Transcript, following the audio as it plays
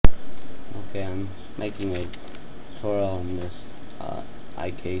Okay, I'm making a tutorial on this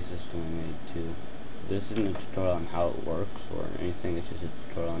IK system I made too. This isn't a tutorial on how it works or anything, it's just a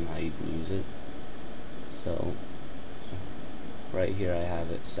tutorial on how you can use it. So, right here I have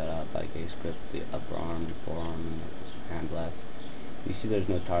it set up, IK script, the upper arm, forearm, and the hand left. You see there's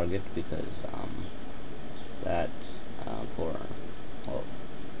no target because that's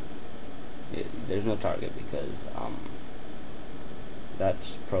there's no target because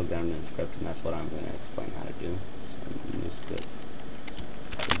that's programmed in script, and that's what I'm going to explain how to do. So, new script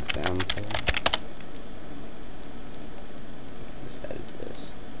example. Let's edit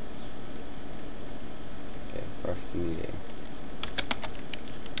this. Okay, first we need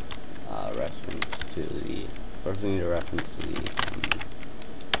a reference to the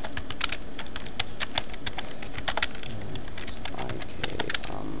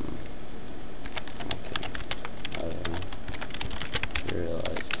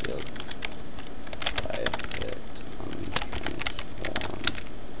serialized field private transform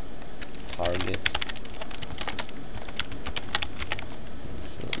target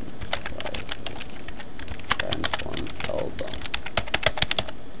transform elbow,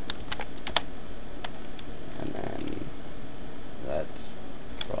 and then that's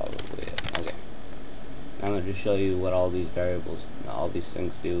probably it. Okay, now I'm going to just show you what all these variables, all these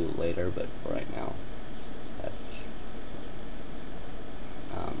things do later, but for right now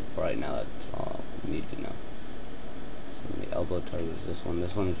that's all you need to know. So the elbow target is this one.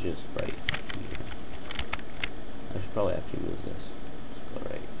 This one is just right here. I should probably actually move this. Let's go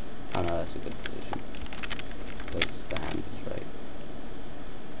right. Oh no, that's a good position because the hand is right.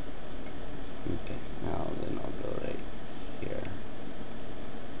 Okay, now then I'll go right here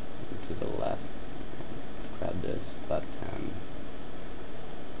to the left. Grab this left hand.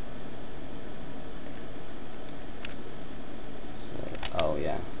 So, oh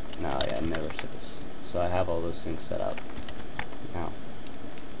yeah. Now I never set this. So I have all those things set up. Now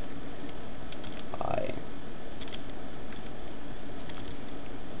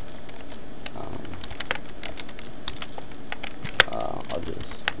I'll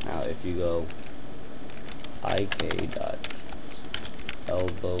just, now if you go ik dot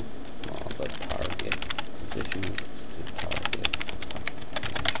elbow target position to target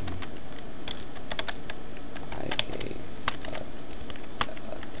position, ik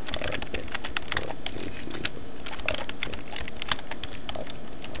target rotation equals target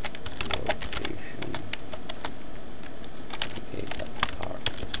rotation, ik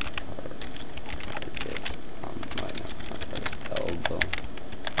target elbow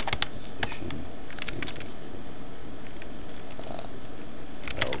position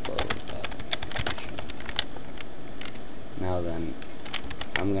elbow position. Now then,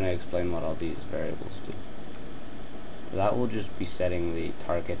 I'm going to explain what all these variables do. That will just be setting the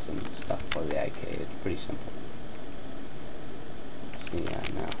targets and stuff for the IK. It's pretty simple. So yeah,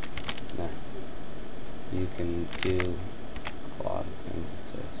 now, there. You can do a lot of things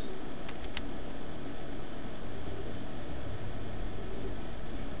with this.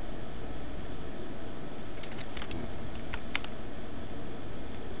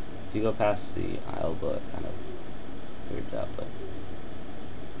 If you go past the elbow, it kind of weirds out, but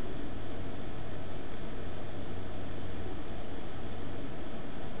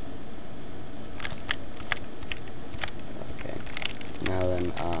okay. Now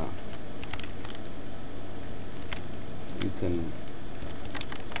then, you can,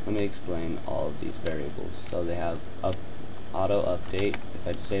 let me explain all of these variables. So they have auto update. If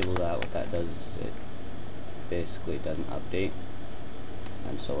I disable that, what that does is it basically doesn't update.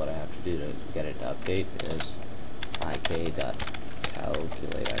 And so what I have to do to get it to update is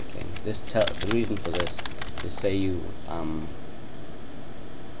ik.calculate ik. The reason for this is say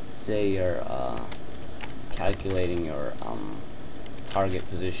you're calculating your target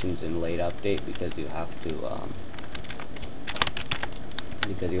positions in late update because you have to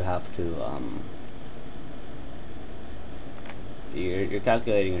you're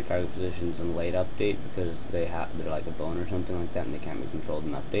calculating your target positions in late update because they're like a bone or something like that, and they can't be controlled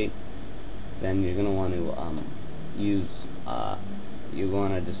in update. Then you're gonna want to you're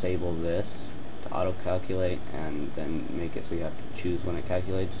going to disable this to auto calculate, and then make it so you have to choose when it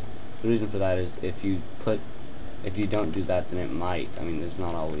calculates. The reason for that is if you don't do that, then it might, I mean it's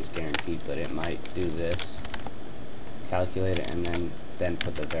not always guaranteed, but it might do this, calculate it, and then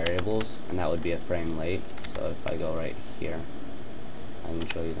put the variables, and that would be a frame late. So if I go right here, I can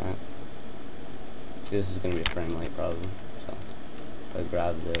show you that. This is going to be a frame late probably. So if I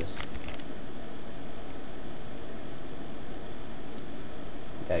grab this,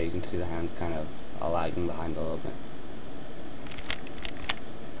 yeah, you can see the hand kind of lagging behind a little bit.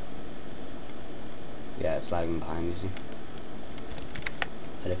 Yeah, it's lagging behind, you see.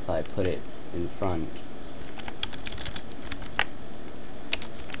 But if I put it in front,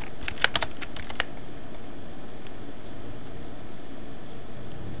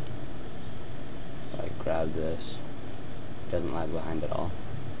 if I grab this, it doesn't lag behind at all.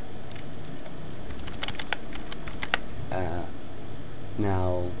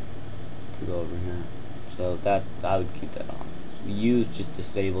 Now, go over here. So that, I would keep that on. Use just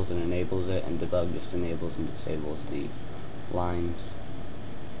disables and enables it, and debug just enables and disables the lines.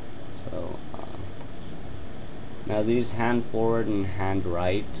 So, now these hand forward and hand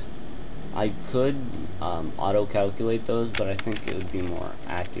right, I could auto-calculate those, but I think it would be more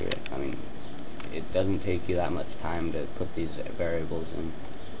accurate. I mean, it doesn't take you that much time to put these variables in.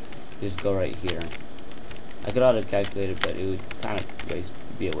 Just go right here. I could auto-calculate it, but it would kind of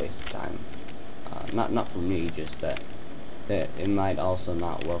be a waste of time. Not for me, just that it might also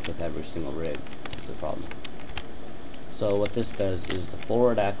not work with every single rig. Is the problem. So what this does is the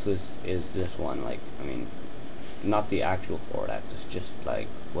forward axis is this one, like, I mean, not the actual forward axis, just like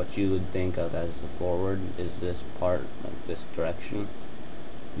what you would think of as the forward is this part, like this direction.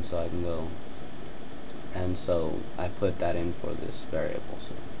 And so I can go, and so I put that in for this variable,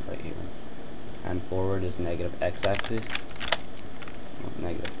 so right here. And forward is negative x-axis,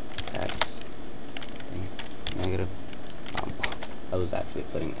 negative x, negative, I was actually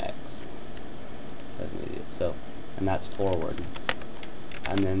putting x, that's an idiot. So, and that's forward.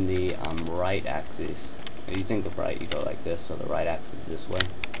 And then the right axis, if you think of right, you go like this, so the right axis is this way,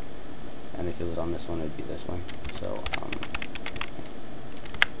 and if it was on this one, it would be this way. So,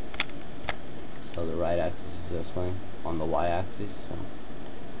 so the right axis is this way, on the y-axis, so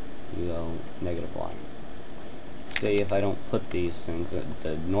you go negative y. Say if I don't put these things,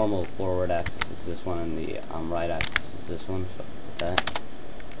 the normal forward axis is this one, and the right axis is this one, so put that.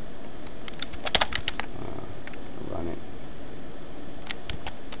 Run it.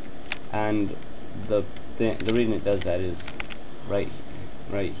 And the reason it does that is right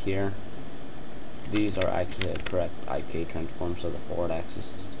here, these are actually a correct IK transform, so the forward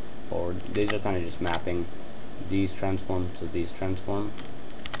axis is forward. These are kind of just mapping these transforms to these transforms.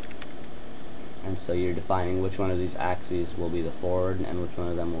 And so you're defining which one of these axes will be the forward and which one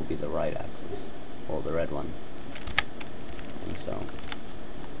of them will be the right axis. Well, the red one. And so,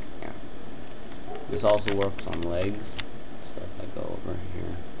 yeah. This also works on legs. So if I go over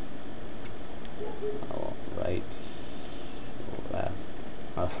here, right, left.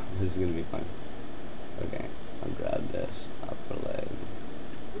 Oh, this is going to be fun. Okay, I'll grab this upper leg.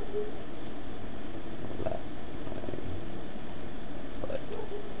 Left leg. Foot.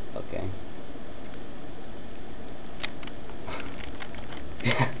 Okay.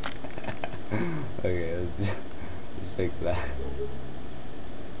 Okay, let's fix that.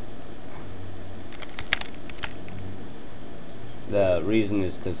 The reason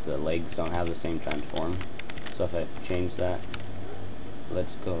is because the legs don't have the same transform. So if I change that,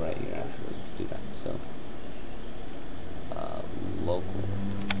 let's go right here actually, let's do that. So, local.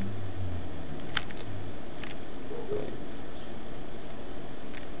 Wait.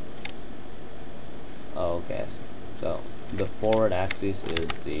 Oh, okay, so the forward axis is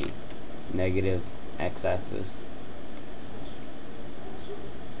the negative x-axis.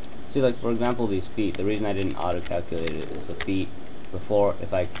 See, like for example, these feet. The reason I didn't auto-calculate it is the feet before.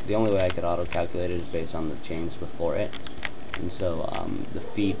 The only way I could auto-calculate it is based on the chains before it, and so the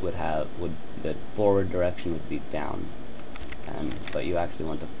feet the forward direction would be down, but you actually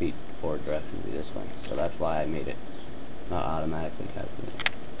want the feet forward direction to be this way. So that's why I made it not automatically calculate.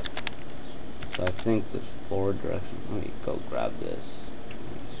 So I think this forward direction. Let me go grab this.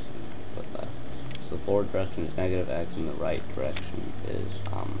 Put left. So the forward direction is negative x, and the right direction is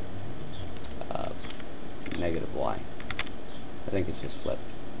negative y. I think it's just flipped.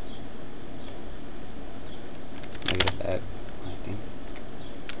 Negative x.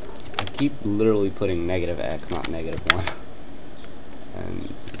 I keep literally putting negative x, not negative 1.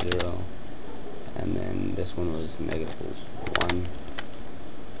 And 0. And then this one was negative 1.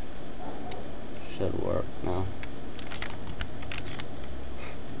 Should work now.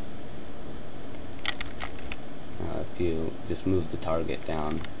 If you just move the target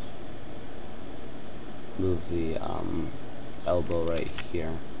down, move the elbow right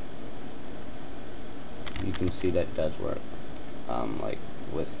here, you can see that it does work, like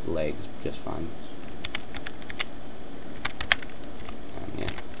with legs just fine. And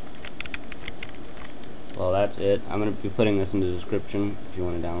yeah. Well, that's it. I'm going to be putting this in the description if you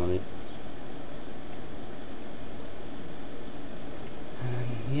want to download it.